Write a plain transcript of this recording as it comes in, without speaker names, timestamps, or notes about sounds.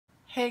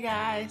Hey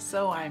guys,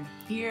 so I'm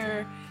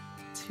here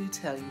to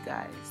tell you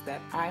guys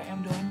that I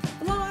am doing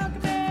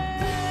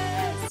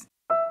Vlogmas!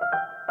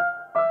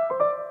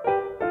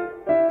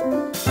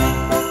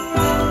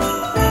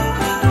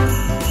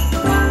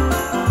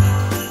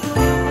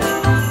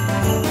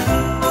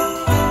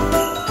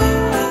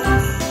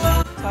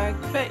 So I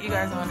bet you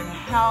guys are wondering,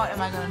 how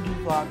am I going to do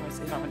Vlogmas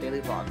if I'm a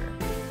daily vlogger?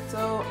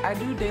 So I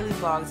do daily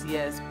vlogs,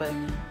 yes, but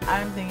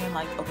I'm thinking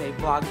like, okay,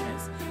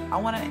 Vlogmas. I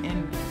want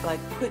to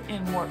put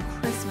in more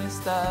Christmas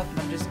stuff, and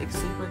I'm just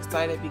super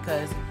excited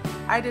because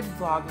I did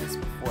Vlogmas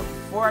before.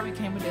 Before I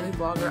became a daily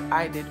vlogger,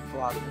 I did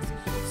Vlogmas.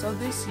 So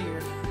this year,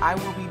 I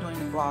will be doing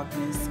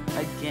Vlogmas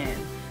again.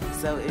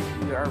 So if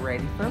you are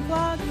ready for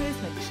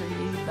Vlogmas, make sure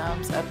you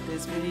thumbs up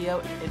this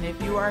video. And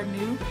if you are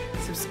new,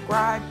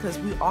 subscribe, because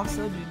we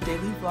also do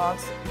daily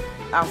vlogs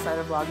outside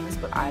of Vlogmas,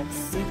 but I'm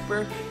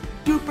super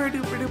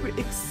duper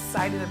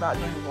excited about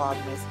doing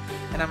Vlogmas,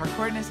 and I'm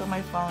recording this on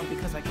my phone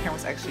because my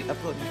camera's actually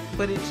uploading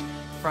footage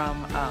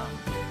from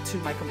to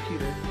my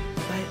computer.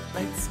 But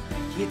let's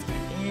get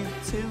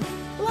into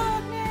Vlogmas.